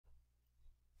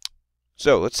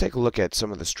So let's take a look at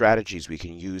some of the strategies we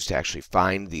can use to actually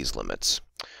find these limits.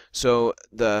 So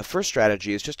the first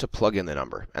strategy is just to plug in the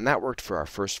number, and that worked for our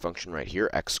first function right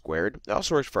here, x squared. It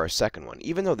also worked for our second one.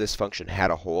 Even though this function had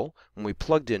a hole, when we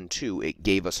plugged in 2, it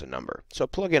gave us a number. So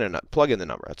plug in the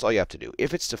number. That's all you have to do.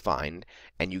 If it's defined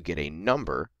and you get a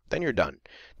number, then you're done.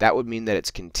 That would mean that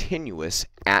it's continuous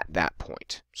at that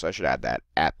point. So I should add that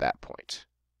at that point.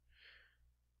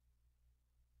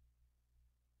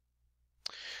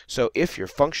 So if your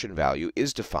function value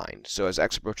is defined, so as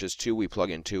x approaches 2, we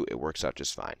plug in 2, it works out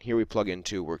just fine. Here we plug in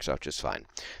 2, works out just fine.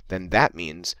 Then that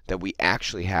means that we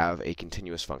actually have a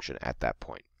continuous function at that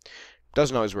point.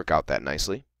 Doesn't always work out that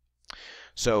nicely.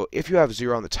 So if you have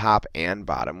 0 on the top and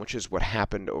bottom, which is what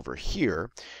happened over here,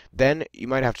 then you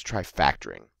might have to try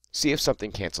factoring. See if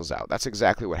something cancels out. That's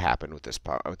exactly what happened with this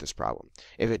problem.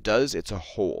 If it does, it's a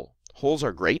hole. Holes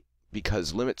are great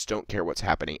because limits don't care what's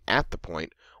happening at the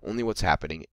point, only what's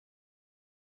happening